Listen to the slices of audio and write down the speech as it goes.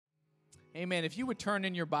Amen. If you would turn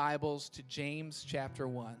in your Bibles to James chapter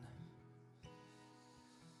 1.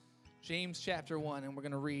 James chapter 1, and we're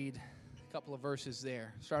going to read a couple of verses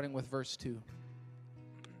there, starting with verse 2.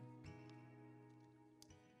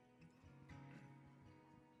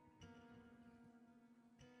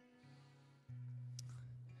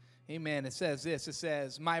 Amen. It says this. It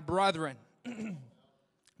says, my brethren,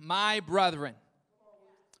 my brethren,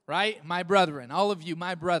 right? My brethren, all of you,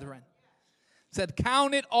 my brethren. It said,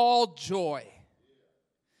 count it all joy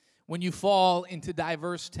when you fall into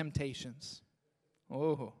diverse temptations.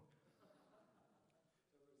 Oh,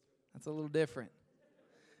 that's a little different.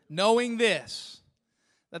 Knowing this,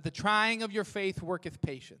 that the trying of your faith worketh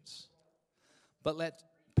patience. But let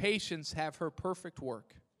patience have her perfect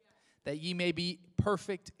work, that ye may be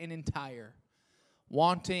perfect and entire,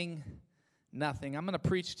 wanting nothing. I'm going to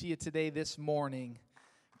preach to you today, this morning.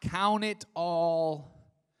 Count it all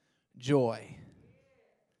joy.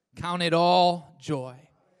 Count it all joy.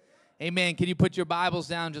 Amen. Can you put your Bibles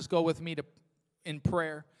down? Just go with me in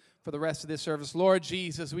prayer for the rest of this service. Lord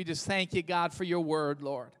Jesus, we just thank you, God, for your word,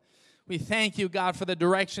 Lord. We thank you, God, for the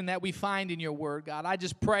direction that we find in your word, God. I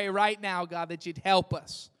just pray right now, God, that you'd help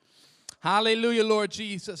us. Hallelujah, Lord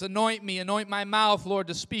Jesus. Anoint me, anoint my mouth, Lord,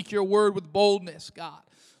 to speak your word with boldness, God.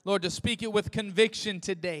 Lord, to speak it with conviction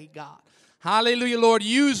today, God. Hallelujah, Lord.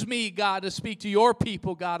 Use me, God, to speak to your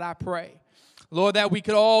people, God, I pray. Lord, that we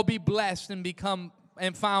could all be blessed and become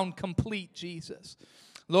and found complete, Jesus.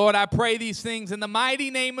 Lord, I pray these things in the mighty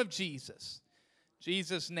name of Jesus.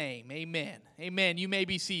 Jesus' name, amen. Amen. You may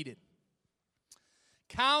be seated.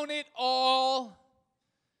 Count it all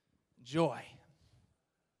joy.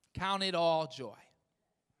 Count it all joy.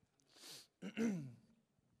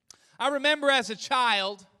 I remember as a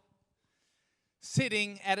child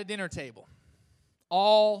sitting at a dinner table,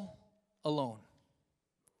 all alone,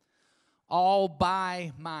 all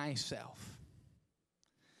by myself.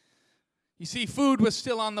 You see, food was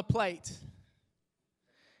still on the plate,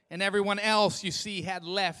 and everyone else, you see, had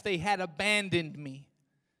left. They had abandoned me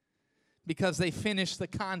because they finished the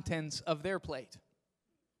contents of their plate.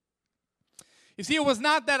 You see, it was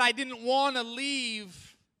not that I didn't want to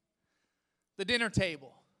leave the dinner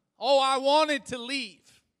table. Oh, I wanted to leave.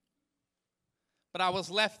 But I was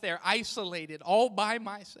left there isolated all by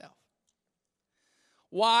myself.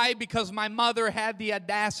 Why? Because my mother had the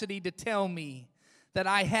audacity to tell me that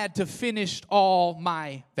I had to finish all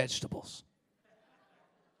my vegetables.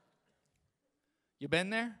 You been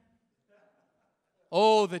there?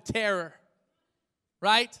 Oh, the terror,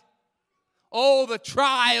 right? Oh, the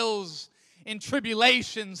trials and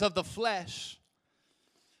tribulations of the flesh.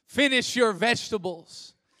 Finish your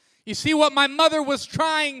vegetables. You see, what my mother was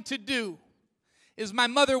trying to do is my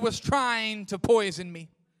mother was trying to poison me.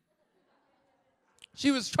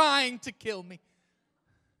 She was trying to kill me.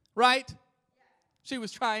 Right? She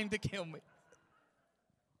was trying to kill me.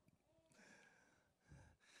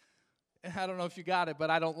 I don't know if you got it, but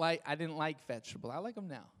I didn't like vegetables. I like them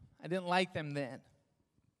now. I didn't like them then.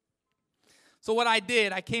 So what I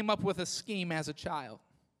did, I came up with a scheme as a child.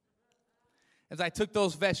 As I took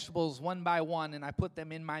those vegetables one by one and I put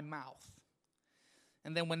them in my mouth.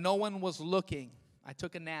 And then when no one was looking, I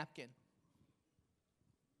took a napkin,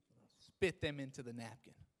 spit them into the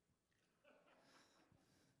napkin.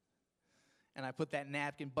 And I put that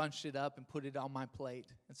napkin, bunched it up, and put it on my plate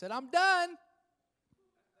and said, I'm done.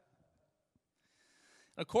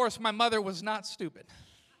 And of course, my mother was not stupid.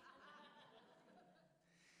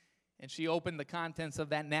 And she opened the contents of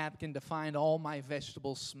that napkin to find all my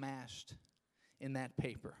vegetables smashed in that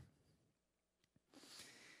paper.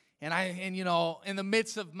 And you know, in the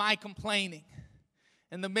midst of my complaining,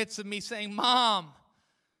 in the midst of me saying, Mom,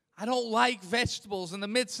 I don't like vegetables, in the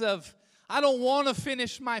midst of, I don't want to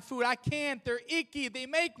finish my food. I can't. They're icky. They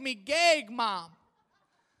make me gag, Mom.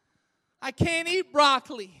 I can't eat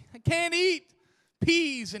broccoli. I can't eat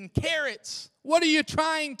peas and carrots. What are you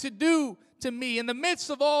trying to do to me? In the midst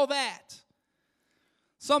of all that,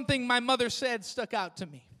 something my mother said stuck out to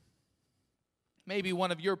me. Maybe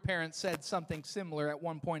one of your parents said something similar at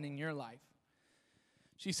one point in your life.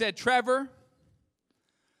 She said, Trevor,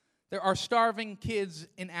 there are starving kids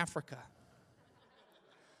in Africa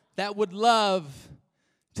that would love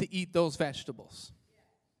to eat those vegetables.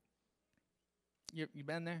 You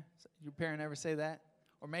been there? Your parent ever say that?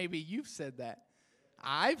 Or maybe you've said that.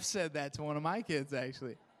 I've said that to one of my kids,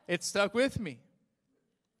 actually. It stuck with me.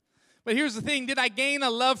 But here's the thing. Did I gain a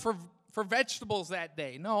love for vegetables that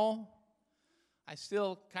day? No. I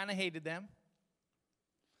still kind of hated them.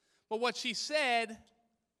 But what she said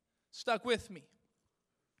stuck with me.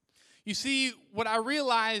 You see, what I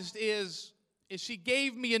realized is she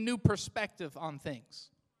gave me a new perspective on things.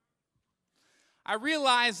 I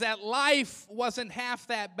realized that life wasn't half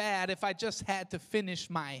that bad if I just had to finish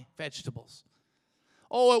my vegetables.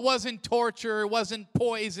 Oh, it wasn't torture. It wasn't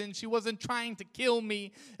poison. She wasn't trying to kill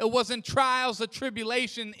me. It wasn't trials or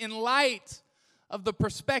tribulation in light of the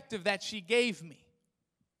perspective that she gave me.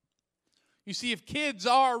 You see, if kids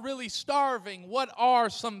are really starving, what are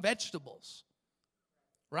some vegetables?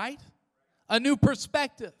 Right? A new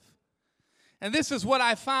perspective. And this is what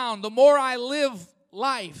I found. The more I live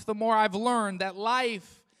life, the more I've learned that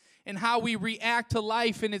life and how we react to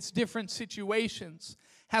life in its different situations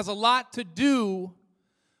has a lot to do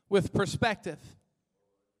with perspective.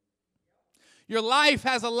 Your life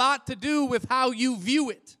has a lot to do with how you view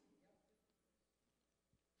it.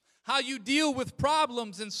 How you deal with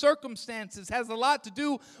problems and circumstances has a lot to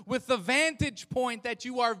do with the vantage point that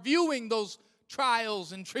you are viewing those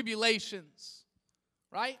trials and tribulations.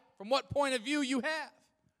 Right? From what point of view you have.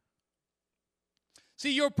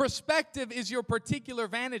 See, your perspective is your particular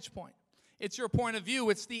vantage point. It's your point of view.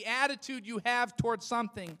 It's the attitude you have towards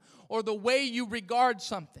something or the way you regard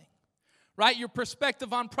something. Right? Your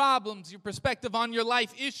perspective on problems, your perspective on your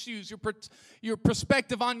life issues, your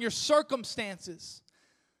perspective on your circumstances.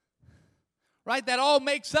 Right? That all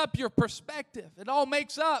makes up your perspective. It all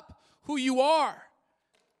makes up who you are.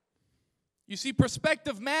 You see,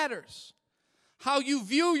 perspective matters. How you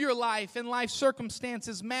view your life and life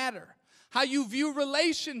circumstances matter. How you view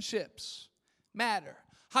relationships matter.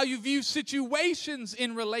 How you view situations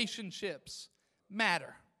in relationships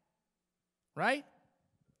matter. Right?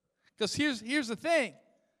 Because here's the thing.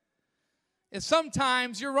 Is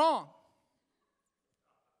sometimes you're wrong.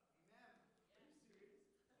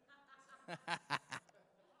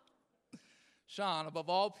 Sean, above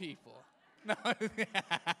all people. No.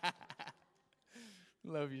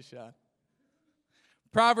 Love you, Sean.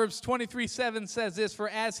 Proverbs 23:7 says this, for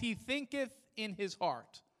as he thinketh in his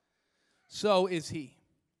heart, so is he.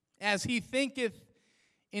 As he thinketh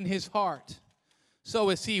in his heart, so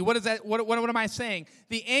is he. What is that? What am I saying?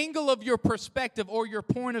 The angle of your perspective or your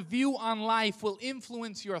point of view on life will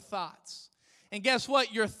influence your thoughts. And guess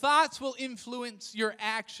what? Your thoughts will influence your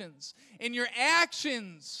actions. And your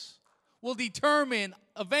actions will determine,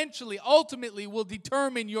 ultimately will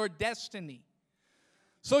determine your destiny.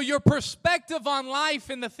 So your perspective on life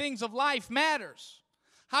and the things of life matters.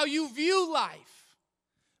 How you view life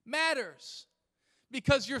matters.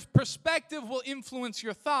 Because your perspective will influence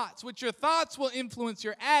your thoughts, which your thoughts will influence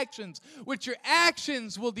your actions, which your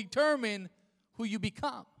actions will determine who you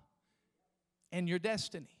become and your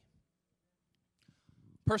destiny.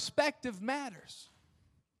 Perspective matters.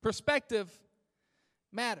 Perspective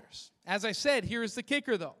matters. As I said, here is the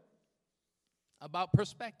kicker, though, about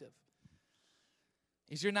perspective.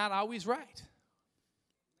 Is you're not always right.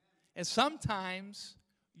 And sometimes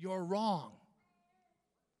you're wrong.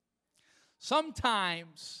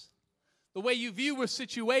 Sometimes the way you view a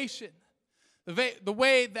situation,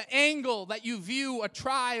 the angle that you view a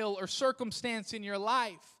trial or circumstance in your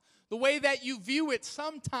life, the way that you view it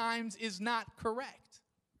sometimes is not correct.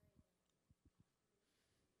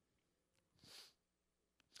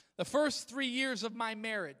 The first 3 years of my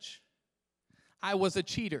marriage, I was a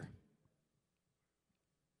cheater.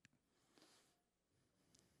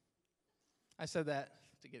 I said that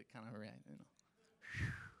to get it kind of right. You know.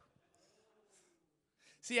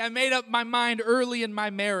 See, I made up my mind early in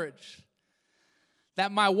my marriage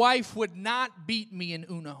that my wife would not beat me in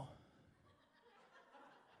Uno.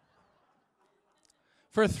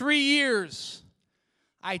 For 3 years,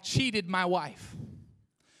 I cheated my wife.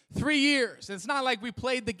 3 years. It's not like we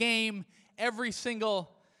played the game every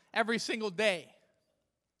single day.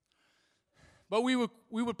 But we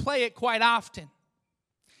would play it quite often.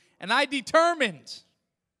 And I determined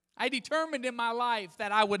in my life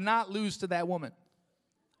that I would not lose to that woman.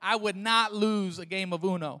 I would not lose a game of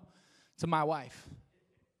Uno to my wife.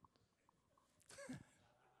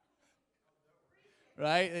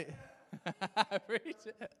 Right?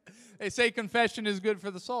 They say confession is good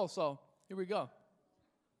for the soul, so here we go.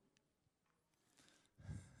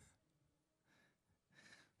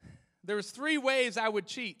 There was 3 ways I would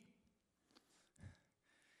cheat.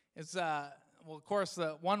 Well, of course,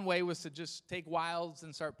 the one way was to just take wilds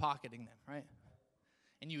and start pocketing them, right?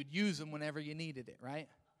 And you would use them whenever you needed it, right?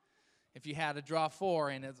 If you had a draw 4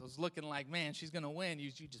 and it was looking like, man, she's going to win,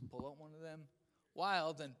 you just pull out one of them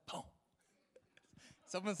wilds and boom.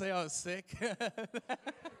 Someone say I was sick.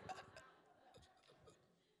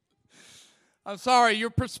 I'm sorry,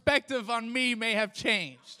 your perspective on me may have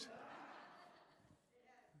changed.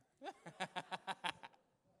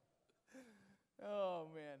 Oh,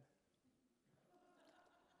 man.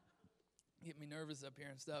 Get me nervous up here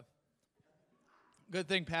and stuff. Good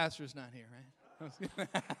thing Pastor's not here, right?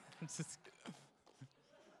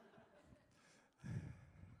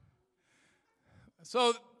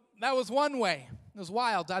 So that was one way. It was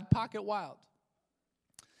wild. I'd pocket wild.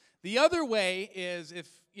 The other way is if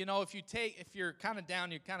you're kind of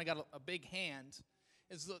down, you kind of got a big hand,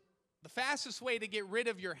 is the fastest way to get rid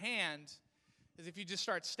of your hand is if you just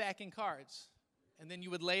start stacking cards. And then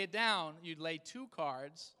you would lay it down. You'd lay 2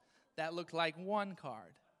 cards that looked like 1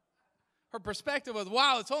 card. Her perspective was,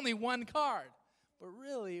 wow, it's only 1 card. But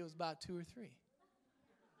really, it was about 2 or 3.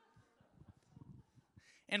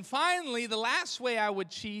 And finally, the last way I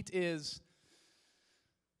would cheat is,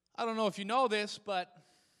 I don't know if you know this, but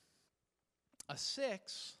a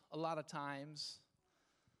 6, a lot of times,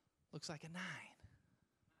 looks like a 9.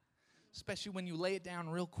 Especially when you lay it down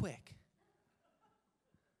real quick.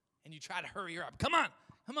 And you try to hurry her up. Come on,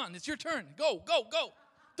 it's your turn. Go.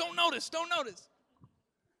 Don't notice.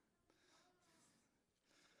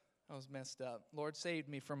 I was messed up. Lord saved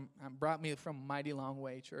me brought me from a mighty long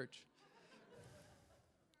way, church.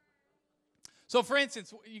 So, for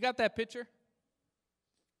instance, you got that picture?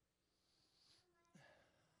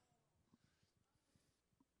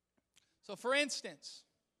 So, for instance,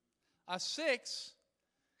 a 6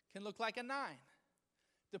 can look like a 9,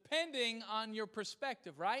 depending on your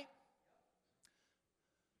perspective, right?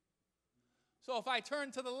 So, if I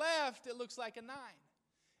turn to the left, it looks like a 9.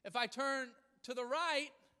 If I turn to the right,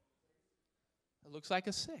 it looks like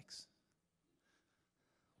a 6.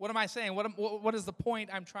 What am I saying? What is the point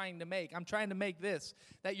I'm trying to make? I'm trying to make this,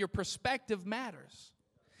 that your perspective matters.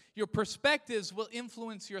 Your perspectives will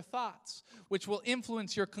influence your thoughts, which will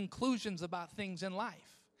influence your conclusions about things in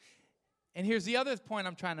life. And here's the other point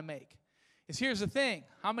I'm trying to make. Here's the thing.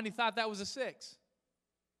 How many thought that was a 6?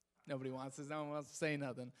 No one wants to say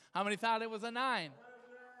nothing. How many thought it was a 9?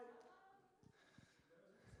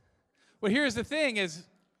 Well, here's the thing is,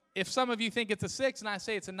 if some of you think it's a 6 and I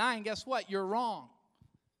say it's a 9, guess what? You're wrong.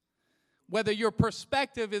 Whether your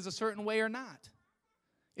perspective is a certain way or not,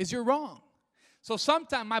 you're wrong. So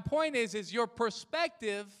sometimes, my point is your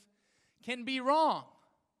perspective can be wrong.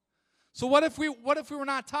 So what if we were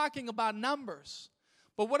not talking about numbers,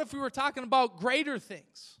 but what if we were talking about greater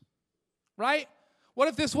things, right? What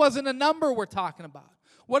if this wasn't a number we're talking about?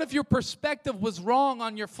 What if your perspective was wrong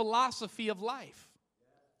on your philosophy of life?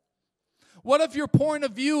 What if your point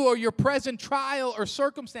of view or your present trial or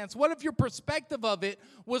circumstance, what if your perspective of it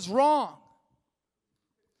was wrong?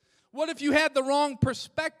 What if you had the wrong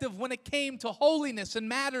perspective when it came to holiness and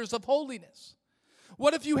matters of holiness?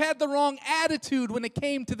 What if you had the wrong attitude when it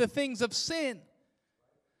came to the things of sin?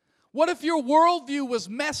 What if your worldview was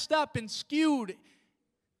messed up and skewed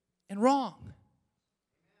and wrong?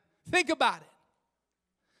 Think about it.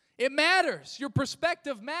 It matters. Your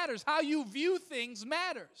perspective matters. How you view things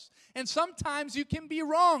matters. And sometimes you can be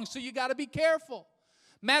wrong, so you got to be careful.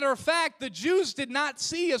 Matter of fact, the Jews did not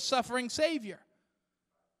see a suffering Savior.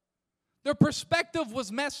 Their perspective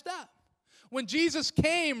was messed up. When Jesus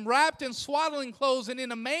came wrapped in swaddling clothes and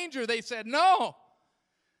in a manger, they said, no,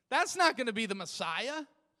 that's not going to be the Messiah.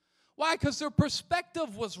 Why? Because their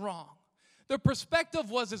perspective was wrong. Their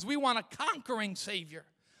perspective was we want a conquering Savior.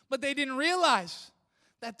 But they didn't realize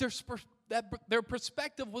that their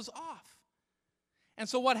perspective was off. And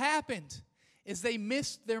so what happened is they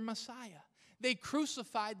missed their Messiah. They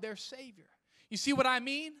crucified their Savior. You see what I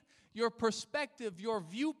mean? Your perspective, your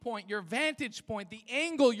viewpoint, your vantage point, the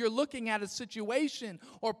angle you're looking at a situation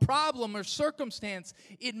or problem or circumstance,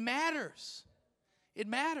 it matters. It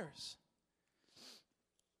matters.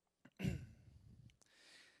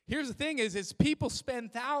 Here's the thing is people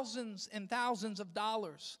spend thousands and thousands of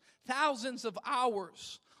dollars, thousands of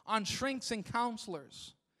hours on shrinks and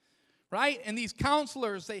counselors, right? And these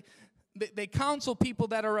counselors, they counsel people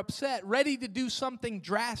that are upset, ready to do something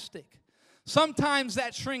drastic. Sometimes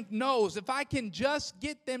that shrink knows if I can just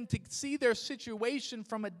get them to see their situation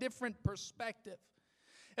from a different perspective,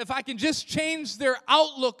 if I can just change their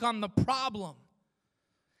outlook on the problem,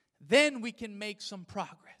 then we can make some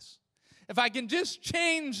progress. If I can just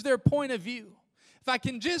change their point of view, if I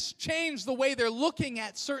can just change the way they're looking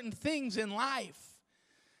at certain things in life,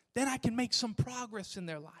 then I can make some progress in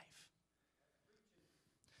their life.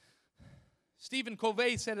 Stephen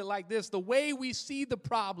Covey said it like this: the way we see the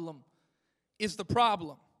problem is the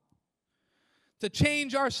problem. To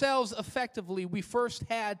change ourselves effectively, we first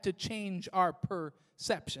had to change our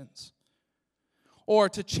perceptions. Or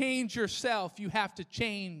to change yourself, you have to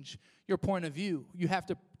change your point of view. You have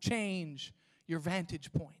to change your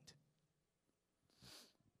vantage point.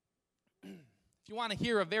 If you want to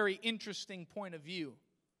hear a very interesting point of view,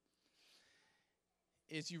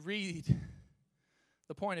 is you read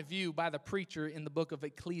the point of view by the preacher in the book of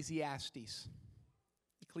Ecclesiastes.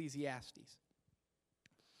 Ecclesiastes.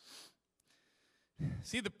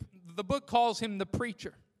 See, the book calls him the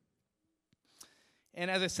preacher. And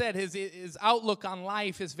as I said, his outlook on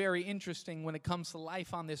life is very interesting when it comes to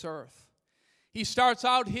life on this earth. He starts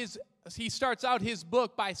out his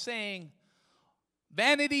book by saying,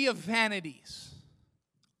 vanity of vanities,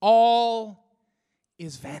 all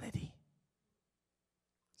is vanity.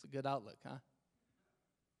 It's a good outlook, huh?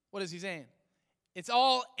 What is he saying? It's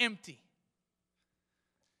all empty.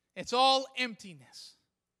 It's all emptiness.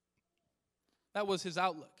 That was his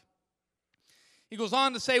outlook. He goes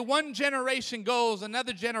on to say, one generation goes,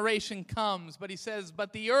 another generation comes. But he says,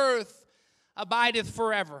 but the earth abideth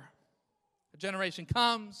forever. A generation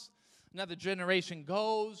comes, another generation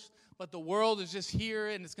goes, but the world is just here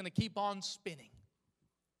and it's going to keep on spinning.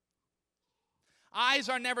 Eyes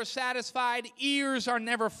are never satisfied, ears are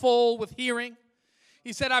never full with hearing.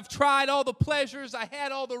 He said, I've tried all the pleasures, I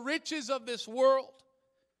had all the riches of this world.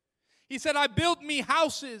 He said, I built me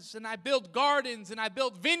houses, and I built gardens, and I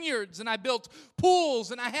built vineyards, and I built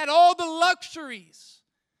pools, and I had all the luxuries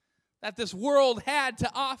that this world had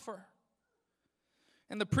to offer.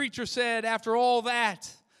 And the preacher said, after all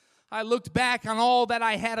that, I looked back on all that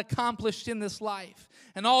I had accomplished in this life,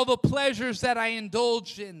 and all the pleasures that I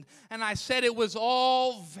indulged in, and I said it was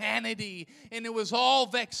all vanity, and it was all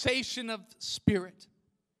vexation of spirit.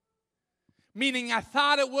 Meaning I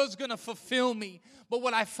thought it was going to fulfill me. But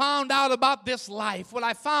what I found out about this life, what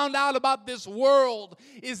I found out about this world,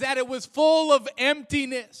 is that it was full of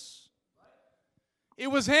emptiness. It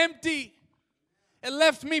was empty. It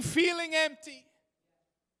left me feeling empty.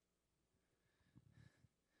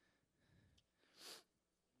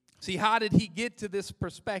 See, how did he get to this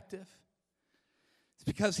perspective? It's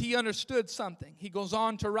because he understood something. He goes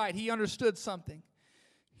on to write, he understood something.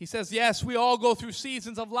 He says, yes, we all go through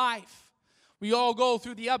seasons of life. We all go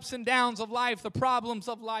through the ups and downs of life, the problems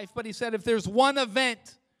of life. But he said, if there's one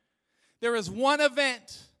event, there is one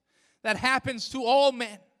event that happens to all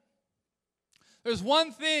men. There's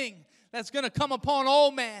one thing that's going to come upon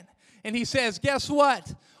all men. And he says, guess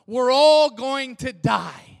what? We're all going to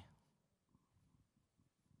die.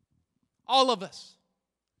 All of us.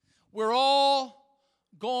 We're all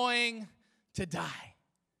going to die.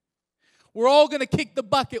 We're all going to kick the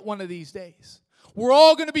bucket one of these days. We're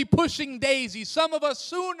all going to be pushing daisies, some of us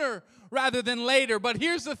sooner rather than later. But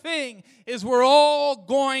here's the thing, is we're all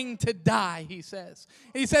going to die, he says.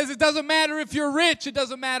 And he says it doesn't matter if you're rich, it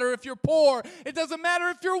doesn't matter if you're poor, it doesn't matter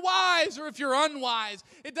if you're wise or if you're unwise.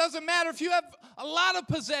 It doesn't matter if you have a lot of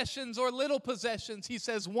possessions or little possessions. He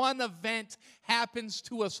says one event happens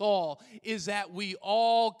to us all, is that we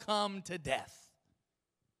all come to death.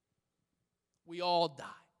 We all die.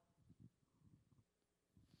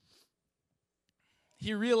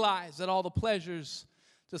 He realized that all the pleasures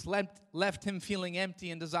just left him feeling empty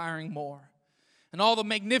and desiring more. And all the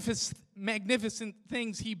magnificent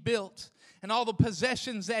things he built and all the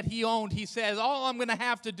possessions that he owned, he says, all I'm going to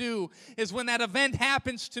have to do is when that event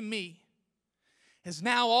happens to me, is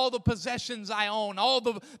now all the possessions I own, all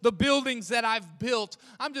the buildings that I've built,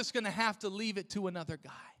 I'm just going to have to leave it to another guy.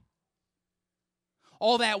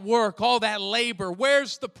 All that work, all that labor,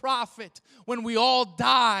 where's the profit when we all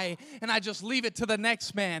die and I just leave it to the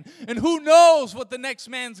next man? And who knows what the next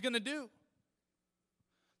man's going to do?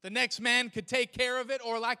 The next man could take care of it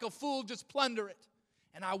or like a fool just plunder it.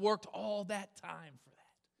 And I worked all that time for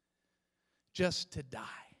that just to die.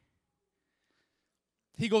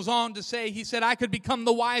 He goes on to say, he said, I could become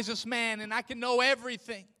the wisest man and I can know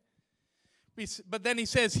everything. But then he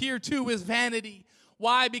says, here too is vanity.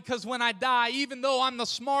 Why? Because when I die, even though I'm the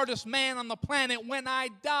smartest man on the planet, when I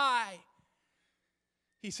die,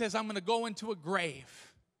 he says, I'm going to go into a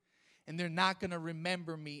grave and they're not going to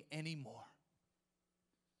remember me anymore.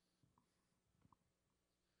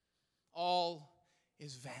 All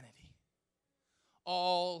is vanity.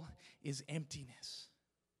 All is emptiness.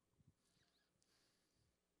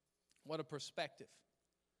 What a perspective.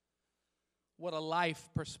 What a life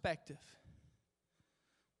perspective.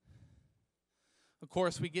 Of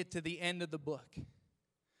course, we get to the end of the book.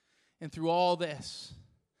 And through all this,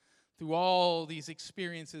 through all these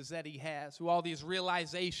experiences that he has, through all these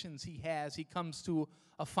realizations he has, he comes to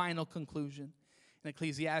a final conclusion. In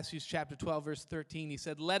Ecclesiastes chapter 12, verse 13, he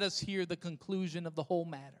said, let us hear the conclusion of the whole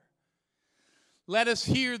matter. Let us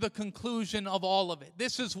hear the conclusion of all of it.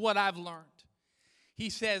 This is what I've learned.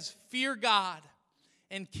 He says, fear God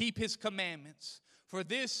and keep his commandments, for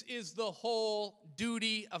this is the whole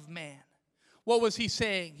duty of man. What was he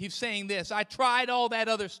saying? He's saying this, I tried all that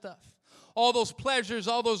other stuff, all those pleasures,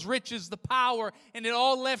 all those riches, the power, and it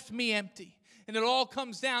all left me empty. And it all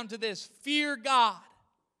comes down to this, fear God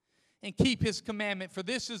and keep his commandment, for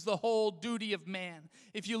this is the whole duty of man.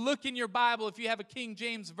 If you look in your Bible, if you have a King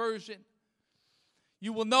James Version,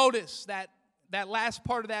 you will notice that last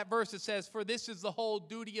part of that verse, it says, for this is the whole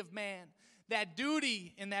duty of man. That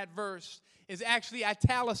duty in that verse is actually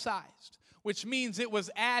italicized, which means it was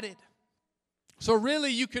added. So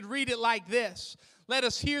really, you could read it like this. Let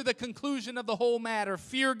us hear the conclusion of the whole matter.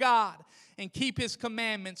 Fear God and keep his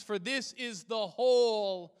commandments, for this is the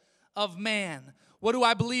whole of man. What do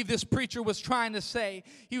I believe this preacher was trying to say?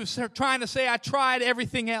 He was trying to say, I tried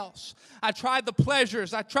everything else. I tried the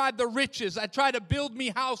pleasures. I tried the riches. I tried to build me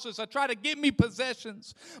houses. I tried to get me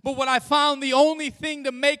possessions. But what I found, the only thing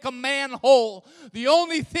to make a man whole, the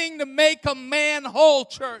only thing to make a man whole,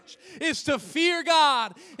 church, is to fear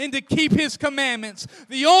God and to keep his commandments.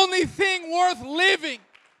 The only thing worth living,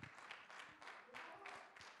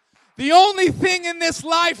 the only thing in this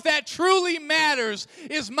life that truly matters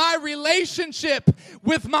is my relationship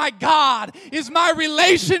with my God, is my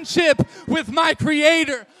relationship with my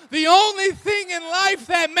Creator. The only thing in life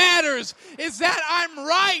that matters is that I'm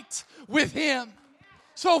right with him.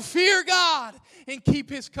 So fear God and keep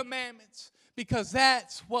his commandments, because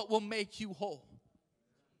that's what will make you whole.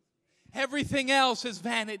 Everything else is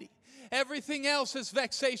vanity. Everything else is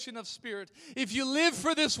vexation of spirit. If you live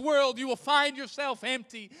for this world, you will find yourself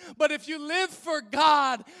empty. But if you live for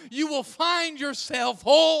God, you will find yourself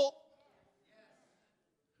whole.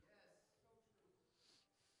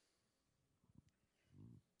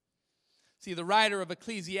 See, the writer of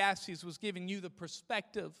Ecclesiastes was giving you the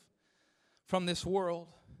perspective from this world.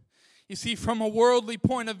 You see, from a worldly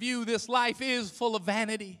point of view, this life is full of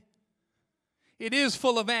vanity. It is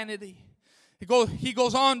full of vanity. He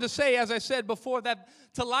goes on to say, as I said before, that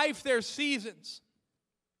to life there's seasons.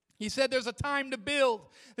 He said there's a time to build,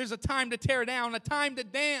 there's a time to tear down, a time to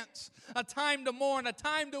dance, a time to mourn, a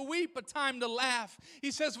time to weep, a time to laugh.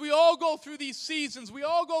 He says we all go through these seasons. We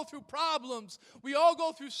all go through problems. We all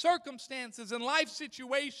go through circumstances and life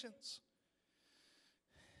situations.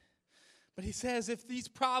 But he says if these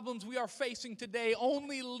problems we are facing today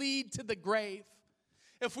only lead to the grave,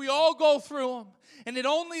 if we all go through them and it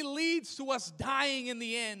only leads to us dying in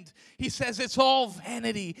the end, he says it's all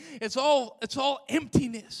vanity. It's all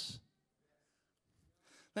emptiness.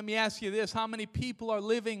 Let me ask you this. How many people are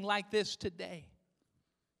living like this today?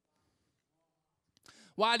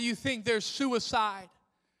 Why do you think there's suicide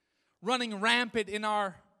running rampant in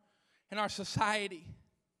our society?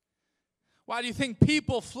 Why do you think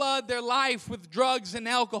people flood their life with drugs and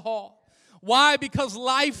alcohol? Why? Because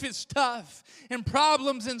life is tough and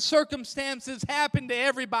problems and circumstances happen to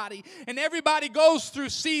everybody. And everybody goes through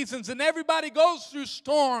seasons and everybody goes through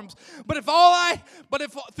storms. But if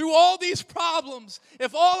through all these problems,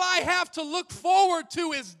 if all I have to look forward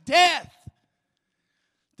to is death,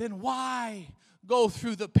 then why go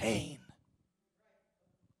through the pain?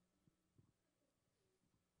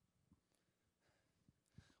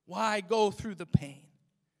 Why go through the pain?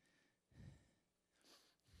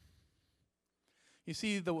 You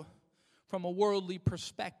see, from a worldly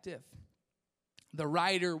perspective, the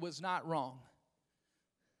writer was not wrong.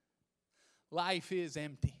 Life is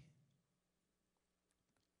empty.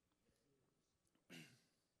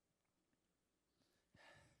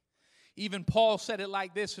 Even Paul said it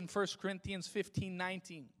like this in 1 Corinthians 15:19.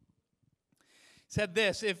 He said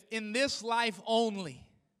this, if in this life only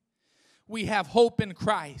we have hope in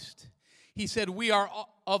Christ, he said, we are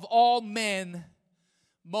of all men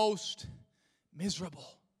most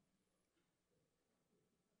miserable.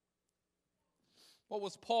 What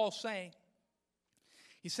was Paul saying?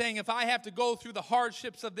 He's saying if I have to go through the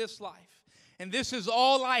hardships of this life, and this is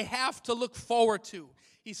all I have to look forward to,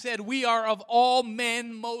 he said we are of all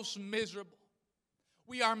men most miserable.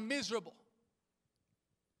 We are miserable.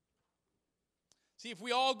 See, if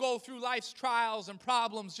we all go through life's trials and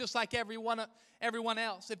problems just like everyone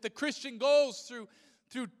else, if the Christian goes through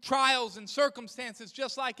trials and circumstances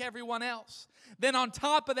just like everyone else, then on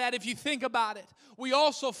top of that, if you think about it, we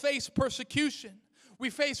also face persecution. We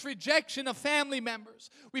face rejection of family members.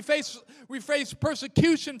 We face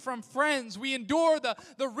persecution from friends. We endure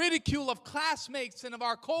the ridicule of classmates and of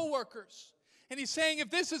our co-workers. And he's saying if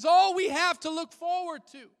this is all we have to look forward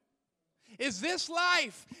to, is this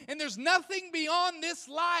life, and there's nothing beyond this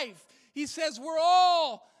life, he says we're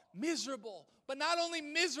all miserable. But not only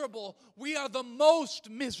miserable, we are the most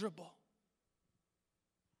miserable.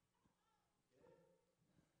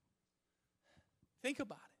 Think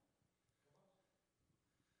about it.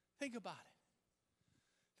 Think about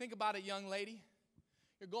it. Think about it, young lady.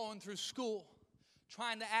 You're going through school,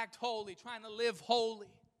 trying to act holy, trying to live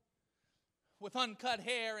holy, with uncut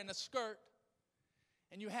hair and a skirt.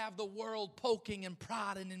 and you have the world poking and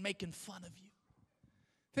prodding and making fun of you.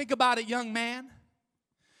 Think about it, young man.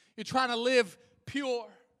 You're trying to live pure.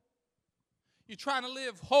 You're trying to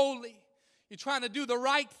live holy. You're trying to do the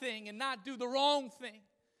right thing and not do the wrong thing.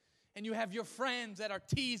 And you have your friends that are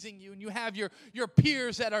teasing you, and you have your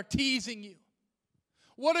peers that are teasing you.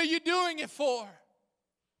 What are you doing it for?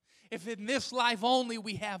 If in this life only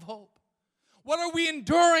we have hope. What are we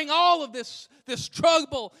enduring all of this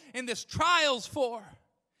trouble and this trials for?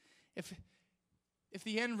 If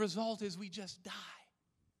the end result is we just die.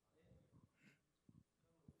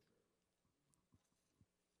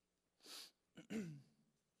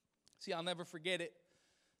 See, I'll never forget it.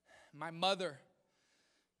 My mother,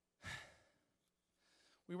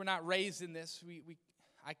 we were not raised in this.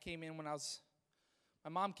 I came in when my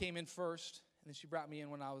mom came in first, and then she brought me in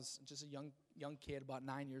when I was just a young kid, about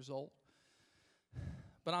 9 years old.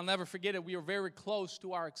 But I'll never forget it. We were very close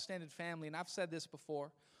to our extended family, and I've said this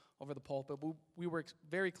before over the pulpit. We were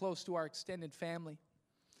very close to our extended family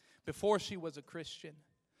before she was a Christian.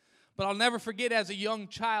 But I'll never forget as a young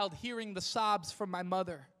child hearing the sobs from my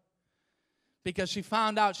mother because she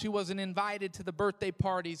found out she wasn't invited to the birthday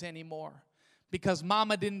parties anymore because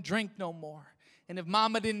Mama didn't drink no more. And if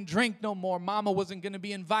Mama didn't drink no more, Mama wasn't going to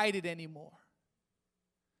be invited anymore.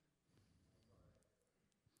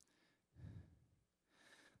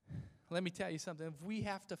 Let me tell you something. If we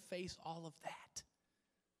have to face all of that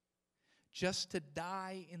just to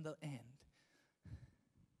die in the end,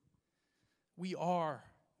 we are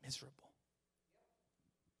miserable.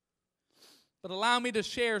 But allow me to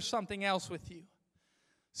share something else with you.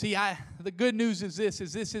 See, the good news is this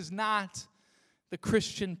is not the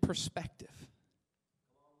Christian perspective.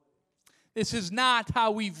 This is not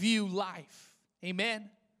how we view life. Amen?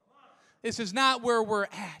 This is not where we're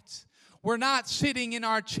at. We're not sitting in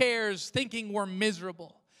our chairs thinking we're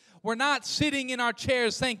miserable. We're not sitting in our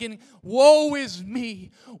chairs thinking, woe is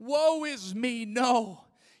me, woe is me. No.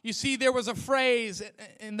 You see, there was a phrase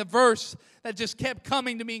in the verse that just kept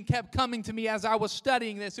coming to me and kept coming to me as I was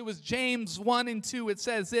studying this. It was James 1 and 2. It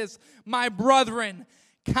says this, my brethren,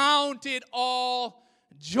 count it all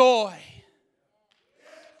joy.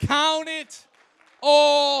 Count it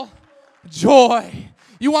all joy.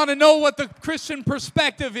 You want to know what the Christian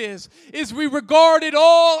perspective is we regard it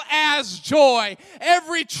all as joy.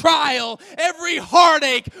 Every trial, every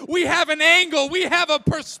heartache, we have an angle, we have a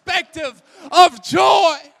perspective of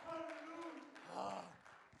joy.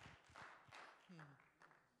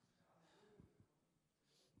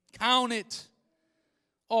 Count it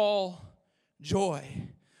all joy.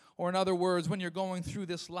 Or in other words, when you're going through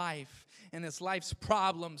this life, and it's life's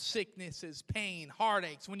problems, sicknesses, pain,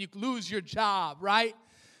 heartaches, when you lose your job, right?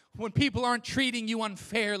 When people aren't treating you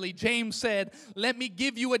unfairly, James said, let me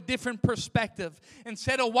give you a different perspective.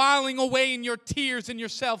 Instead of whiling away in your tears and your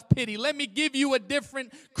self-pity, let me give you a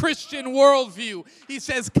different Christian worldview. He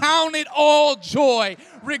says, count it all joy.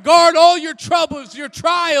 Regard all your troubles, your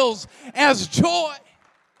trials as joy.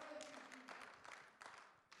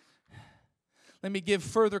 Let me give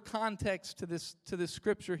further context to this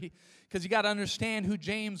scripture because you got to understand who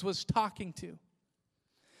James was talking to.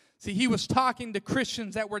 See, he was talking to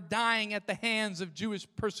Christians that were dying at the hands of Jewish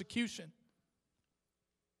persecution.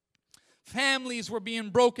 Families were being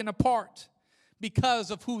broken apart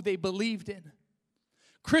because of who they believed in.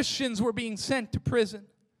 Christians were being sent to prison.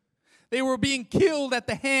 They were being killed at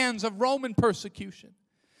the hands of Roman persecution.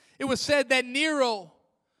 It was said that Nero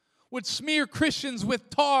would smear Christians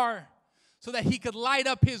with tar so that he could light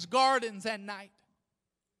up his gardens at night.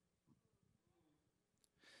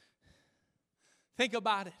 Think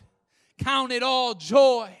about it. Count it all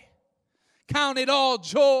joy. Count it all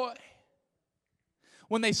joy.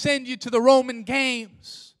 When they send you to the Roman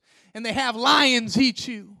games and they have lions eat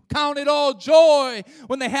you. Count it all joy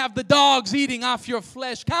when they have the dogs eating off your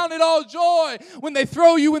flesh. Count it all joy when they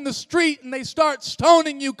throw you in the street and they start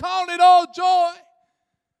stoning you. Count it all joy.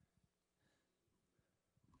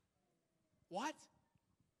 What?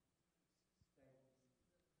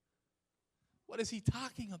 What is he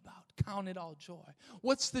talking about? Count it all joy.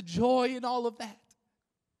 What's the joy in all of that?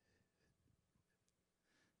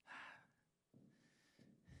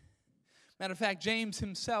 Matter of fact, James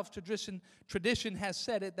himself, tradition has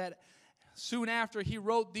said it, that soon after he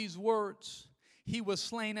wrote these words, he was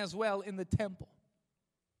slain as well in the temple.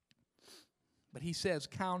 But he says,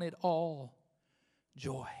 count it all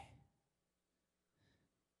joy.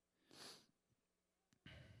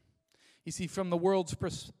 You see, from the world's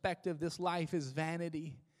perspective, this life is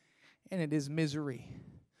vanity and it is misery.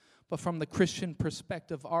 But from the Christian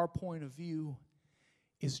perspective, our point of view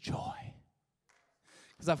is joy.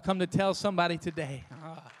 Because I've come to tell somebody today,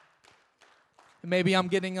 Maybe I'm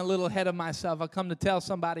getting a little ahead of myself. I come to tell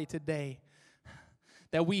somebody today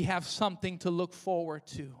that we have something to look forward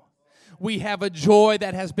to. We have a joy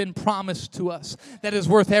that has been promised to us, that is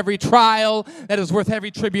worth every trial, that is worth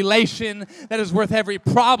every tribulation, that is worth every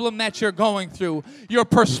problem that you're going through. Your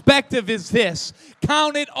perspective is this: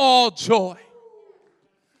 count it all joy.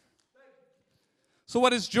 So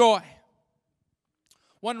what is joy?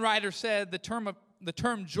 One writer said the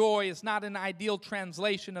term joy is not an ideal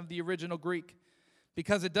translation of the original Greek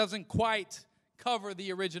because it doesn't quite cover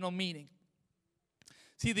the original meaning.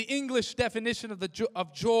 See, the English definition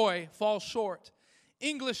of joy falls short.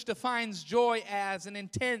 English defines joy as an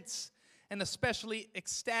intense and especially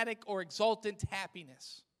ecstatic or exultant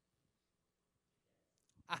happiness.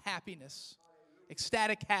 A happiness.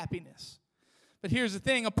 Ecstatic happiness. But here's the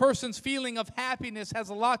thing, a person's feeling of happiness has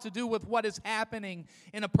a lot to do with what is happening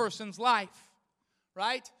in a person's life,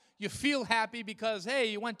 right? You feel happy because,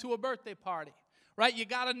 hey, you went to a birthday party, right? You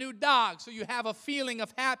got a new dog, so you have a feeling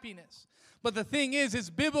of happiness. But the thing is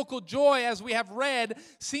biblical joy, as we have read,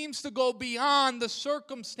 seems to go beyond the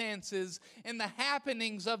circumstances and the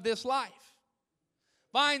happenings of this life.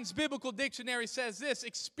 Vine's Biblical Dictionary says this: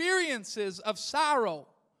 experiences of sorrow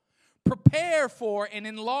prepare for and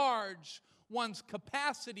enlarge one's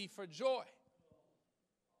capacity for joy.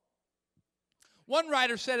 One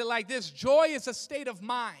writer said it like this: joy is a state of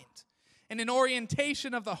mind and an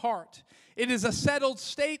orientation of the heart. It is a settled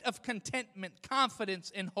state of contentment,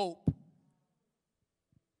 confidence, and hope.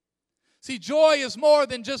 See, joy is more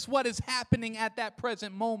than just what is happening at that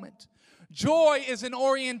present moment. Joy is an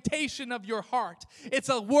orientation of your heart. It's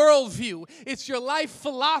a worldview. It's your life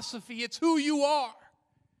philosophy. It's who you are.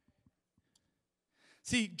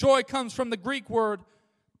 See, joy comes from the Greek word,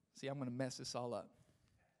 I'm going to mess this all up.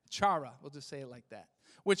 Chara, we'll just say it like that,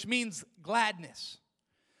 which means gladness.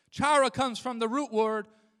 Chara comes from the root word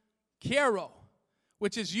kiero,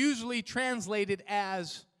 which is usually translated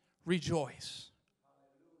as rejoice.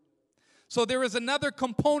 So there is another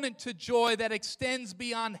component to joy that extends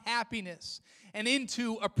beyond happiness and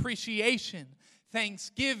into appreciation,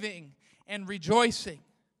 thanksgiving, and rejoicing.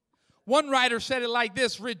 One writer said it like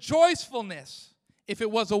this: rejoicefulness, if it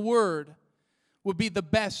was a word, would be the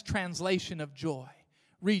best translation of joy.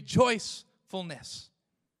 Rejoicefulness.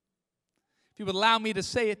 If you would allow me to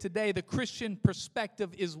say it today, the Christian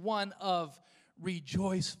perspective is one of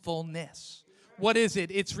rejoicefulness. What is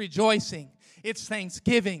it? It's rejoicing. It's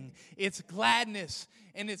thanksgiving. It's gladness.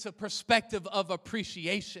 And it's a perspective of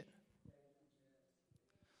appreciation.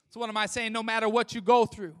 So what am I saying? No matter what you go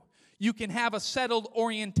through, you can have a settled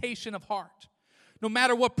orientation of heart. No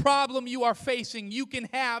matter what problem you are facing, you can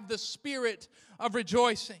have the spirit of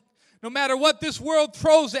rejoicing. No matter what this world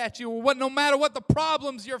throws at you, or no matter what the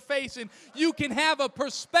problems you're facing, you can have a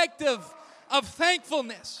perspective of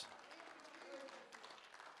thankfulness.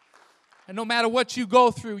 And no matter what you go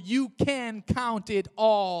through, you can count it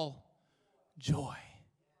all joy.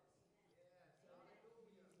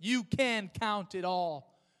 You can count it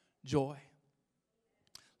all joy.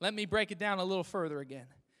 Let me break it down a little further again.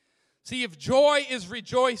 See, if joy is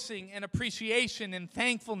rejoicing and appreciation and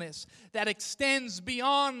thankfulness that extends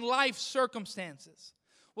beyond life's circumstances,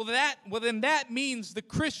 well, then that means the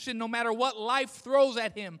Christian, no matter what life throws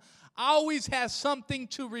at him, always has something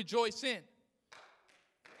to rejoice in.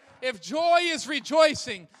 If joy is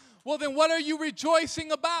rejoicing, well, then what are you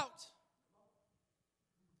rejoicing about?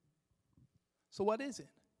 So what is it?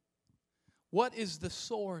 What is the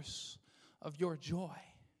source of your joy?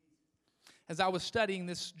 As I was studying,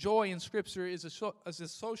 this joy in Scripture is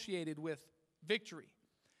associated with victory.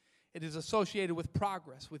 It is associated with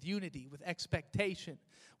progress, with unity, with expectation,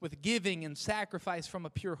 with giving and sacrifice from a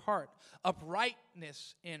pure heart,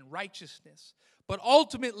 uprightness and righteousness. But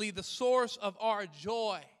ultimately, the source of our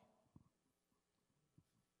joy,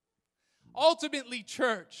 ultimately,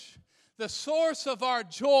 church, the source of our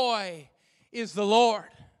joy is the Lord.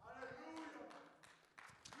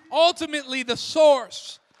 Ultimately, the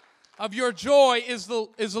source of your joy is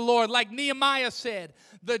the Lord. Like Nehemiah said,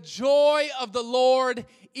 the joy of the Lord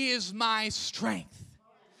is my strength.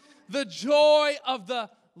 The joy of the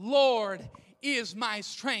Lord is my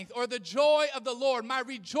strength. Or the joy of the Lord, my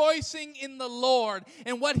rejoicing in the Lord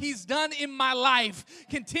and what He's done in my life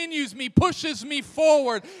continues me, pushes me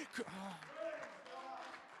forward,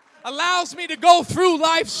 allows me to go through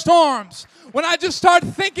life storms. When I just start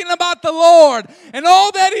thinking about the Lord and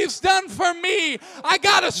all that He's done for me, I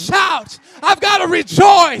got to shout. I've got to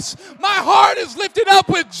rejoice. My heart is lifted up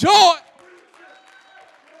with joy.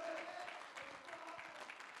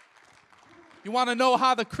 You want to know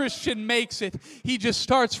how the Christian makes it? He just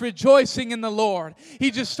starts rejoicing in the Lord.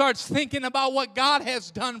 He just starts thinking about what God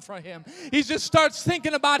has done for him. He just starts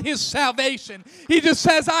thinking about his salvation. He just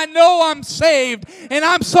says, I know I'm saved, and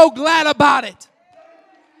I'm so glad about it.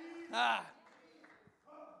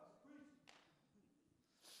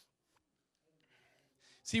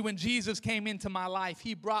 See, when Jesus came into my life,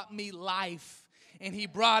 he brought me life, and he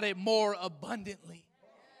brought it more abundantly.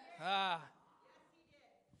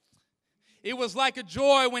 It was like a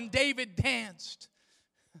joy when David danced,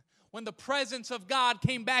 when the presence of God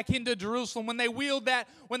came back into Jerusalem, when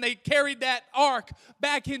they carried that ark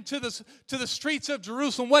back into the streets of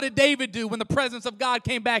Jerusalem. What did David do when the presence of God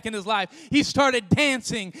came back in his life? He started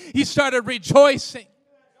dancing. He started rejoicing.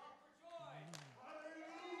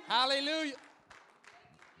 Hallelujah.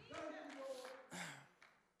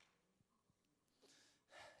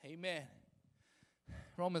 Amen.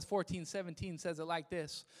 Romans 14:17 says it like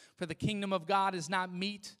this: for the kingdom of God is not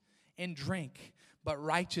meat and drink, but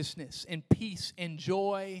righteousness and peace and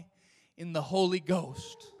joy in the Holy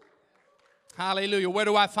Ghost. Hallelujah. Where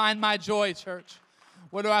do I find my joy, church?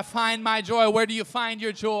 Where do I find my joy? Where do you find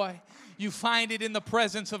your joy? You find it in the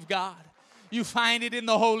presence of God. You find it in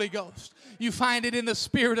the Holy Ghost. You find it in the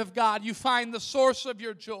Spirit of God. You find the source of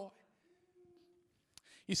your joy.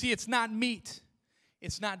 You see, it's not meat.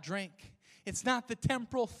 It's not drink. It's not the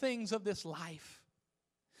temporal things of this life.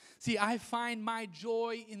 See, I find my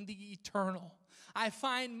joy in the eternal. I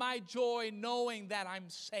find my joy knowing that I'm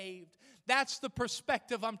saved. That's the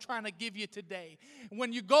perspective I'm trying to give you today.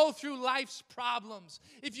 When you go through life's problems,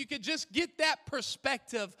 if you could just get that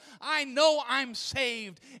perspective, I know I'm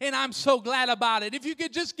saved and I'm so glad about it. If you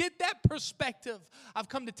could just get that perspective, I've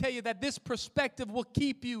come to tell you that this perspective will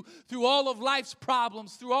keep you through all of life's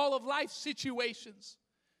problems, through all of life's situations.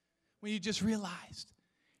 When you just realized,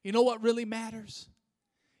 you know what really matters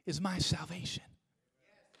is my salvation.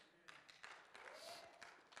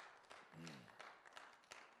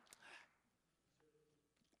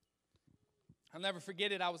 I'll never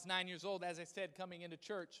forget it. I was 9 years old, as I said, coming into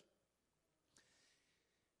church.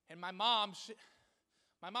 And my mom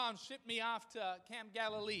shipped me off to Camp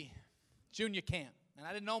Galilee, junior camp. And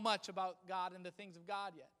I didn't know much about God and the things of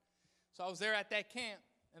God yet. So I was there at that camp,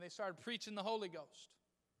 and they started preaching the Holy Ghost.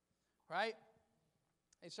 Right?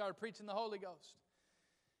 They started preaching the Holy Ghost.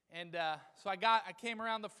 And so I came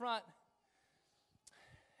around the front,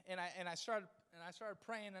 and I started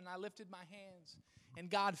praying, and I lifted my hands. And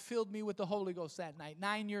God filled me with the Holy Ghost that night,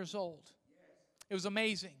 9 years old. It was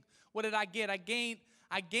amazing. What did I get? I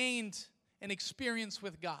gained an experience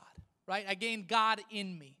with God, right? I gained God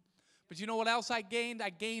in me. But you know what else I gained? I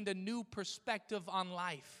gained a new perspective on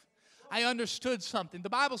life. I understood something. The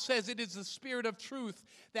Bible says it is the Spirit of truth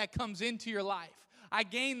that comes into your life. I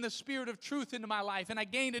gained the Spirit of truth into my life, and I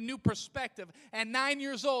gained a new perspective. At 9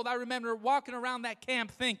 years old, I remember walking around that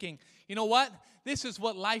camp thinking, you know what? This is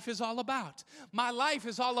what life is all about. My life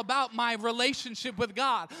is all about my relationship with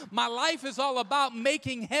God. My life is all about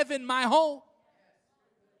making heaven my home.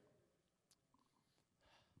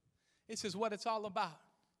 This is what it's all about.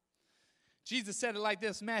 Jesus said it like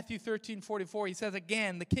this, Matthew 13:44. He says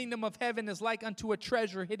again, the kingdom of heaven is like unto a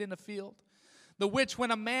treasure hid in a field, the which when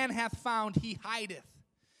a man hath found, he hideth,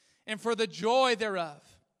 and for the joy thereof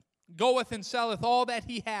goeth and selleth all that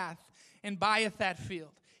he hath, and buyeth that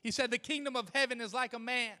field. He said the kingdom of heaven is like a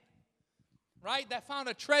man, right, that found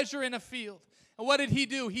a treasure in a field. And what did he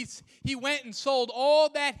do? He went and sold all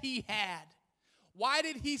that he had. Why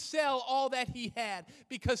did he sell all that he had?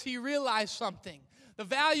 Because he realized something. The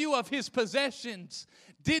value of his possessions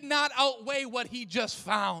did not outweigh what he just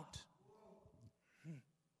found.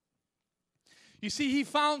 You see, he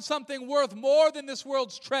found something worth more than this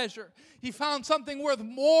world's treasure. He found something worth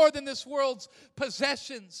more than this world's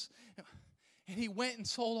possessions. And he went and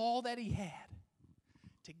sold all that he had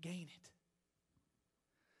to gain it.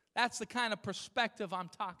 That's the kind of perspective I'm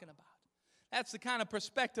talking about. That's the kind of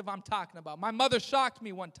perspective I'm talking about. My mother shocked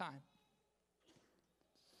me one time.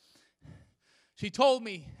 She told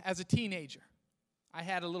me as a teenager, I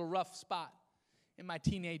had a little rough spot in my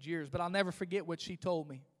teenage years, but I'll never forget what she told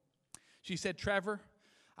me. She said, Trevor,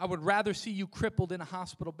 I would rather see you crippled in a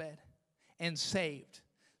hospital bed and saved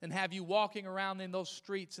than have you walking around in those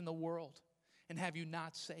streets in the world and have you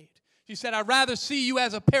not saved. She said, I'd rather see you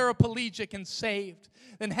as a paraplegic and saved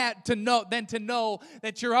than to know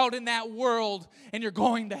that you're out in that world and you're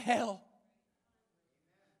going to hell.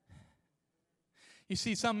 You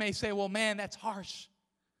see, some may say, well, man, that's harsh.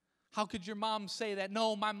 How could your mom say that?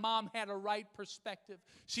 No, my mom had a right perspective.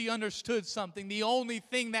 She understood something. The only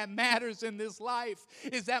thing that matters in this life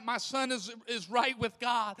is that my son is right with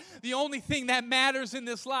God. The only thing that matters in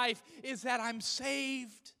this life is that I'm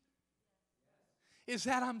saved. Is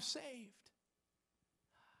that I'm saved.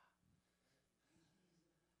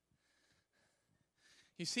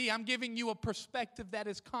 You see, I'm giving you a perspective that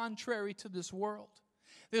is contrary to this world.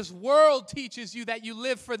 This world teaches you that you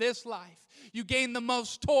live for this life. You gain the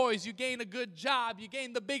most toys. You gain a good job. You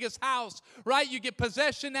gain the biggest house, right? You get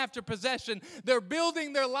possession after possession. They're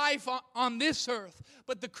building their life on this earth.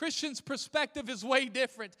 But the Christian's perspective is way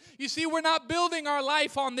different. You see, we're not building our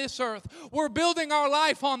life on this earth. We're building our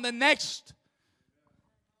life on the next.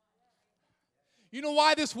 You know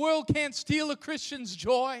why this world can't steal a Christian's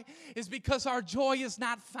joy? Is because our joy is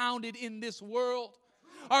not founded in this world.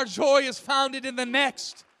 Our joy is founded in the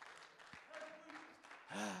next.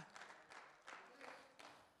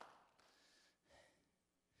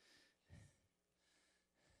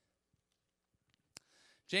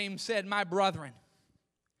 James said, my brethren,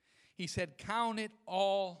 he said, count it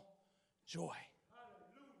all joy.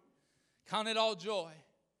 Count it all joy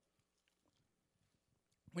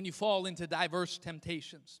when you fall into diverse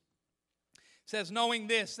temptations. It says, knowing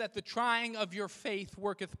this, that the trying of your faith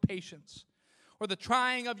worketh patience, or the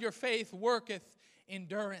trying of your faith worketh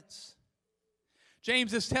endurance.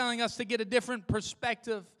 James is telling us to get a different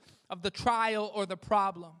perspective of the trial or the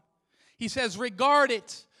problem. He says, regard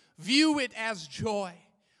it, view it as joy.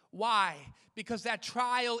 Why? Because that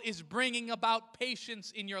trial is bringing about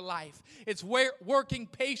patience in your life. It's working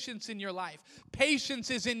patience in your life. Patience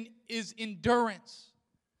is endurance.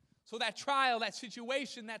 So that trial, that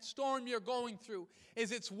situation, that storm you're going through,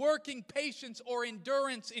 it's working patience or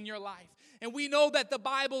endurance in your life. And we know that the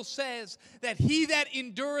Bible says that he that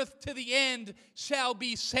endureth to the end shall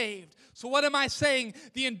be saved. So what am I saying?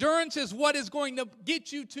 The endurance is what is going to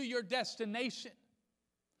get you to your destination.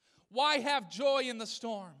 Why have joy in the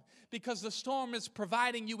storm? Because the storm is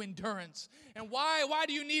providing you endurance. And why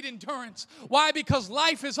do you need endurance? Why? Because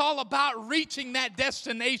life is all about reaching that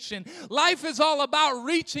destination. Life is all about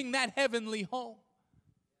reaching that heavenly home.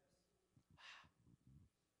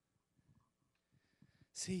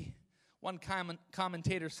 See, one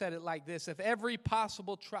commentator said it like this: every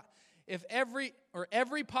possible trial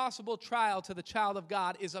to the child of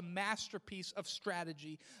God is a masterpiece of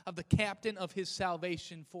strategy of the captain of his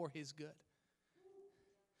salvation for his good.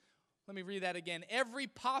 Let me read that again. Every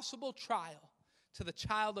possible trial to the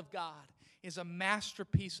child of God is a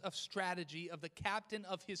masterpiece of strategy of the captain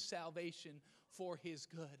of his salvation for his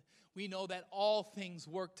good. We know that all things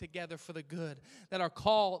work together for the good, that are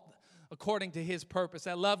called according to his purpose,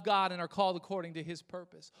 that love God and are called according to his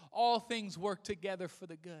purpose. All things work together for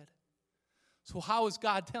the good. So how is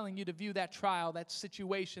God telling you to view that trial, that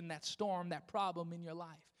situation, that storm, that problem in your life?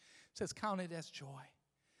 It says count it as joy.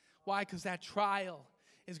 Why? Because that trial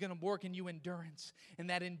is going to work in you endurance,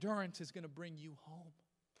 and that endurance is going to bring you home.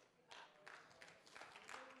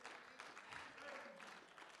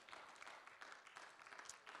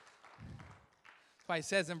 That's why he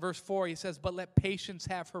says in verse 4, he says, but let patience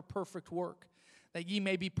have her perfect work, that ye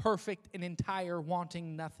may be perfect and entire,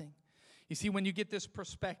 wanting nothing. You see, when you get this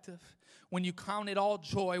perspective, when you count it all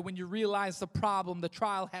joy, when you realize the problem, the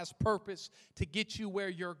trial has purpose to get you where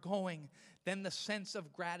you're going, then the sense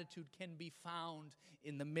of gratitude can be found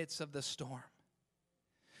in the midst of the storm.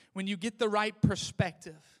 When you get the right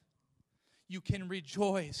perspective, you can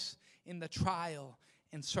rejoice in the trial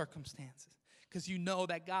and circumstances, because you know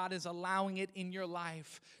that God is allowing it in your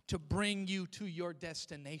life to bring you to your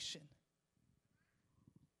destination.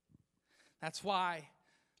 That's why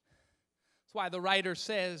the writer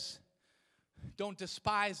says, don't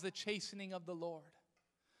despise the chastening of the Lord.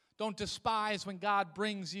 Don't despise when God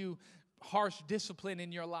brings you harsh discipline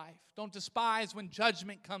in your life. Don't despise when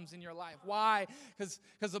judgment comes in your life. Why?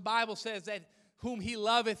 Because the Bible says that whom he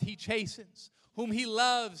loveth, he chastens. Whom he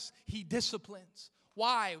loves, he disciplines.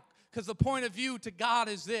 Why? Because the point of view to God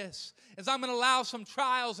is this, is I'm going to allow some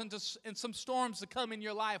trials and some storms to come in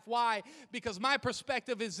your life. Why? Because my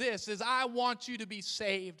perspective is this, is I want you to be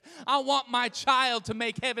saved. I want my child to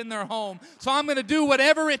make heaven their home. So I'm going to do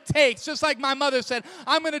whatever it takes, just like my mother said,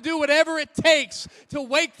 I'm going to do whatever it takes to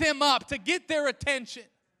wake them up, to get their attention.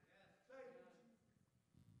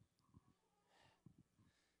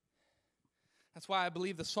 That's why I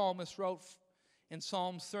believe the psalmist wrote in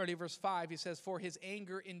Psalms 30, verse 5, he says, for his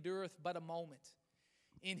anger endureth but a moment.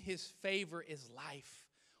 In his favor is life.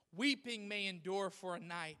 Weeping may endure for a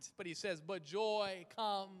night, but he says, but joy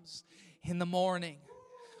comes in the morning.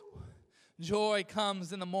 Joy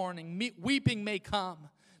comes in the morning. Weeping may come,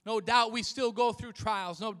 No doubt we still go through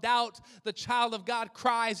trials. No doubt the child of God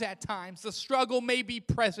cries at times. The struggle may be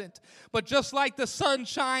present. But just like the sun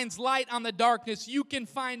shines light on the darkness, you can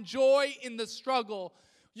find joy in the struggle.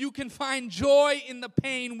 You can find joy in the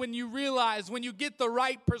pain when you realize, when you get the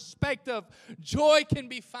right perspective, joy can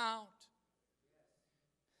be found.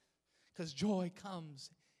 Because joy comes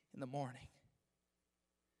in the morning.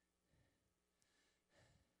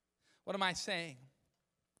 What am I saying?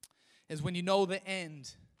 Is when you know the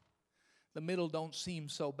end, the middle don't seem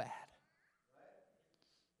so bad.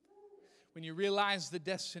 When you realize the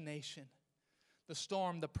destination, the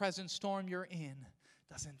storm, the present storm you're in,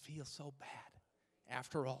 doesn't feel so bad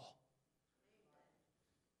after all.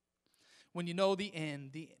 When you know the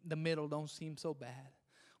end, the middle don't seem so bad.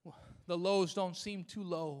 The lows don't seem too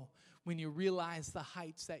low when you realize the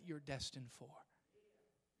heights that you're destined for.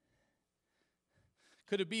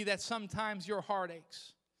 Could it be that sometimes your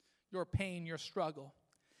heartaches, your pain, your struggle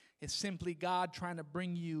is simply God trying to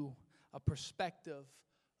bring you a perspective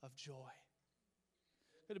of joy?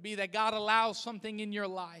 Could it be that God allows something in your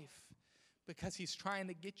life because He's trying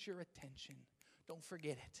to get your attention? Don't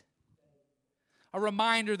forget it. A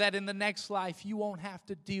reminder that in the next life you won't have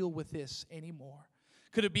to deal with this anymore.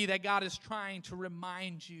 Could it be that God is trying to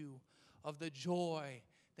remind you of the joy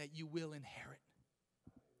that you will inherit?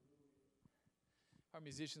 Our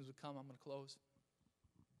musicians would come. I'm going to close.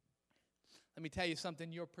 Let me tell you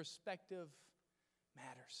something. Your perspective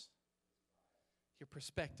matters. Your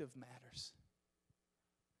perspective matters.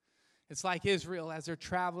 It's like Israel as they're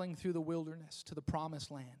traveling through the wilderness to the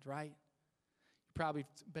promised land, right? You've probably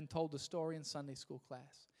been told the story in Sunday school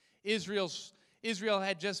class. Israel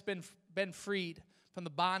had just been freed from the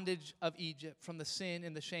bondage of Egypt, from the sin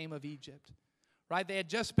and the shame of Egypt, right? They had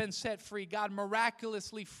just been set free. God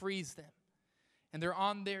miraculously frees them. And they're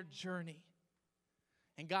on their journey.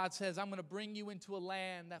 And God says, I'm going to bring you into a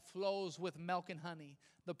land that flows with milk and honey,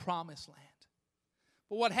 the promised land.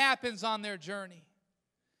 But what happens on their journey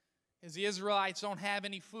is the Israelites don't have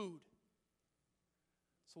any food.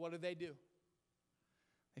 So what do?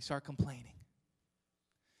 They start complaining.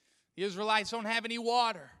 The Israelites don't have any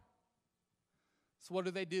water. So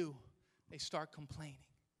what do? They start complaining.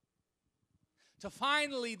 To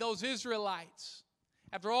finally, those Israelites,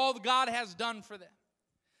 after all that God has done for them,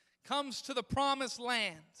 comes to the promised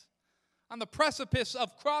land, on the precipice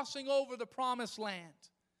of crossing over the promised land.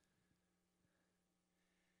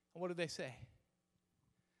 And what do they say?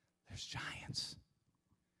 There's giants.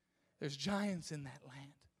 There's giants in that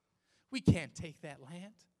land. We can't take that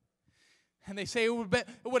land. And they say it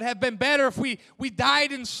would have been better if we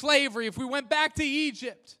died in slavery, if we went back to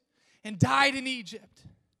Egypt and died in Egypt.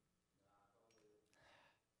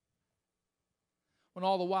 When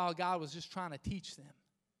all the while God was just trying to teach them.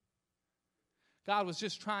 God was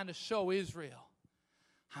just trying to show Israel,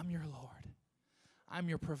 I'm your Lord. I'm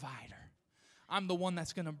your provider. I'm the one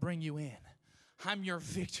that's going to bring you in. I'm your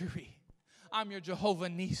victory. I'm your Jehovah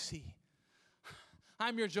Nissi.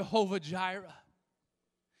 I'm your Jehovah Jireh.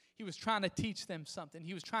 He was trying to teach them something.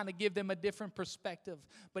 He was trying to give them a different perspective.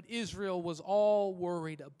 But Israel was all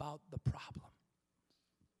worried about the problem.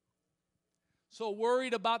 So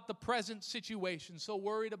worried about the present situation, so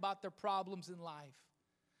worried about their problems in life,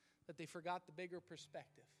 that they forgot the bigger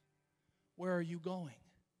perspective. Where are you going?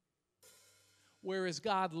 Where is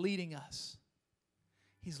God leading us?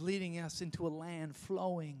 He's leading us into a land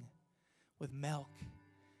flowing with milk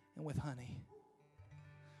and with honey.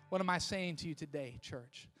 What am I saying to you today,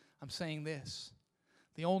 church? I'm saying this.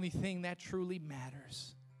 The only thing that truly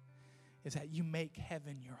matters is that you make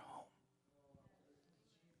heaven your home.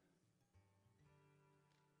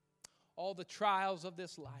 All the trials of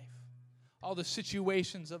this life, all the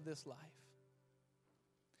situations of this life,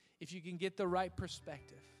 if you can get the right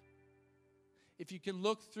perspective, if you can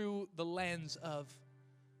look through the lens of,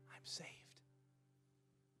 I'm saved.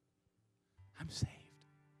 I'm saved.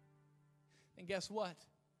 And guess what?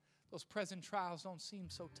 Those present trials don't seem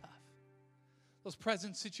so tough. Those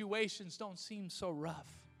present situations don't seem so rough.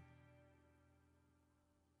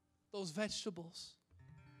 Those vegetables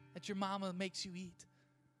that your mama makes you eat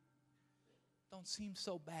don't seem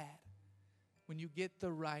so bad when you get the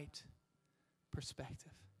right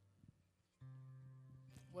perspective.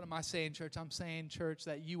 What am I saying, church? I'm saying, church,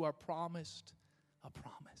 that you are promised a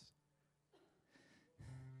promise.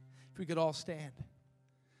 If we could all stand.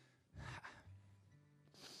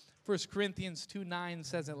 1 Corinthians 2:9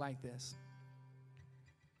 says it like this.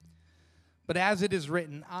 But as it is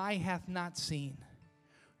written, eye hath not seen,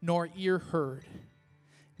 nor ear heard,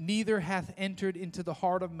 neither hath entered into the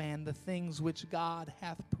heart of man the things which God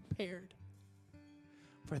hath prepared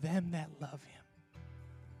for them that love him.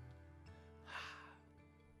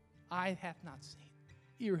 eye hath not seen,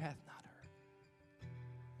 ear hath not heard.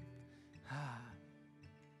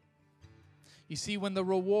 You see, when the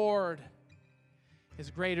reward is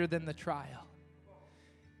greater than the trial,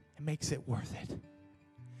 it makes it worth it.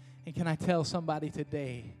 And can I tell somebody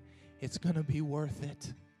today, it's going to be worth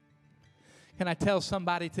it? Can I tell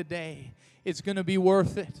somebody today, it's going to be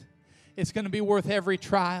worth it? It's going to be worth every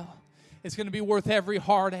trial. It's going to be worth every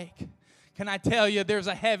heartache. Can I tell you, there's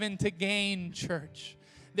a heaven to gain, church.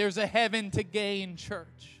 There's a heaven to gain,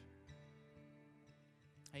 church.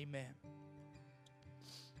 Amen.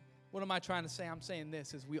 What am I trying to say? I'm saying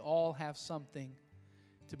this, is we all have something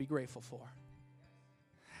to be grateful for.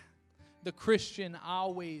 The Christian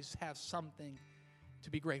always has something to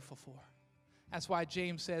be grateful for. That's why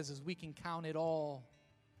James says is we can count it all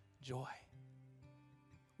joy.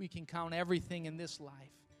 We can count everything in this life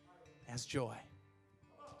as joy.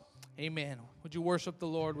 Amen. Would you worship the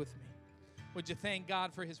Lord with me? Would you thank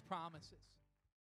God for His promises?